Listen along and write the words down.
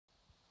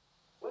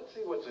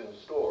see what's in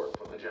store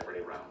for the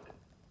Jeopardy round.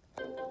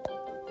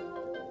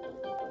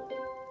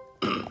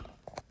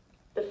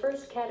 The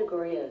first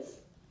category is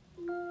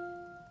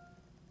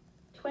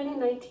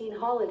 2019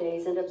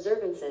 holidays and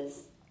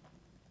observances.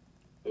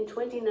 In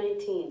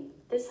 2019,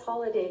 this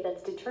holiday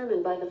that's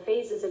determined by the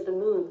phases of the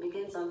moon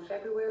begins on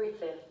February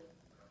 5th.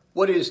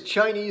 What is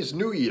Chinese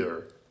New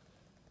Year?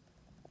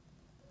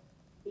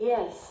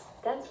 Yes,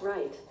 that's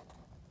right.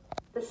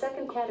 The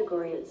second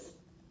category is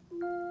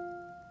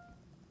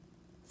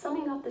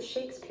summing up the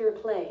Shakespeare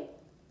play.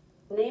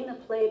 Name the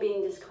play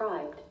being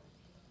described.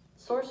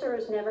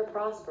 Sorcerers never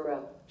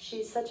Prospero.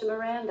 She's such a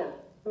Miranda.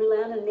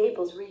 Milan and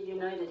Naples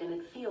reunited and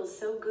it feels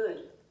so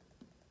good.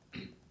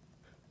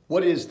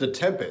 What is The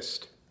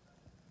Tempest?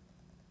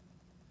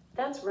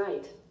 That's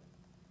right.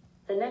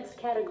 The next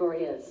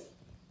category is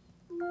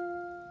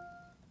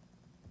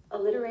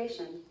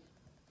alliteration.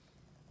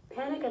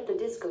 Panic at the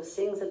Disco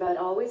sings about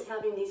always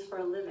having these for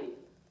a living.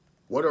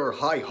 What are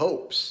High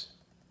Hopes?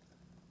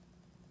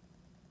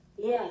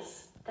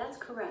 Yes, that's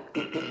correct.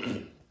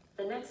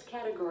 The next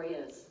category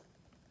is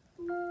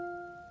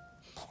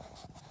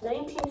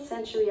 19th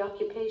century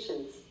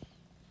occupations.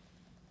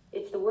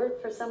 It's the word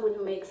for someone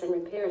who makes and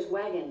repairs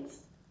wagons.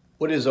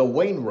 What is a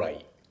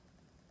Wainwright?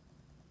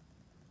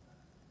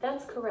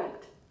 That's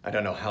correct. I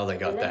don't know how they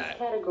got the next that.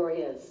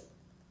 Category is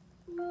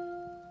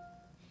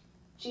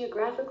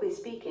geographically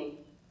speaking.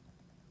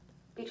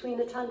 Between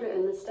the tundra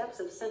and the steppes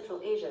of Central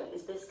Asia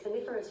is this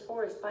coniferous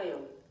forest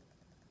biome.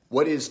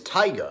 What is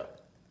taiga?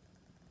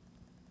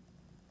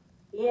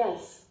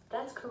 Yes,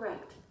 that's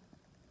correct.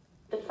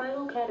 The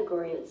final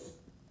category is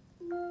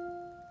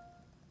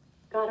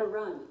gotta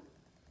run.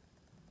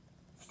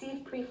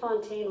 Steve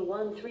Prefontaine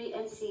won 3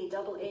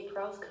 NCAA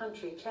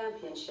cross-country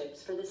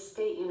championships for this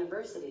state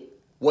university.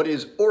 What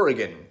is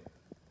Oregon?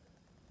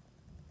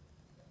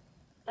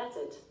 That's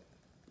it.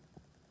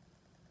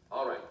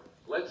 All right,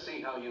 let's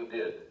see how you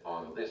did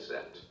on this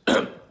set.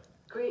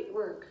 Great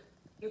work.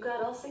 You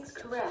got all 6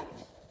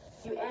 correct.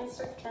 You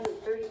answered 10 of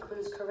 30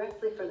 clues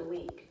correctly for the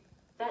week.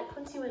 That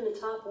puts you in the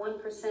top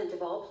 1%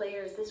 of all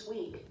players this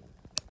week.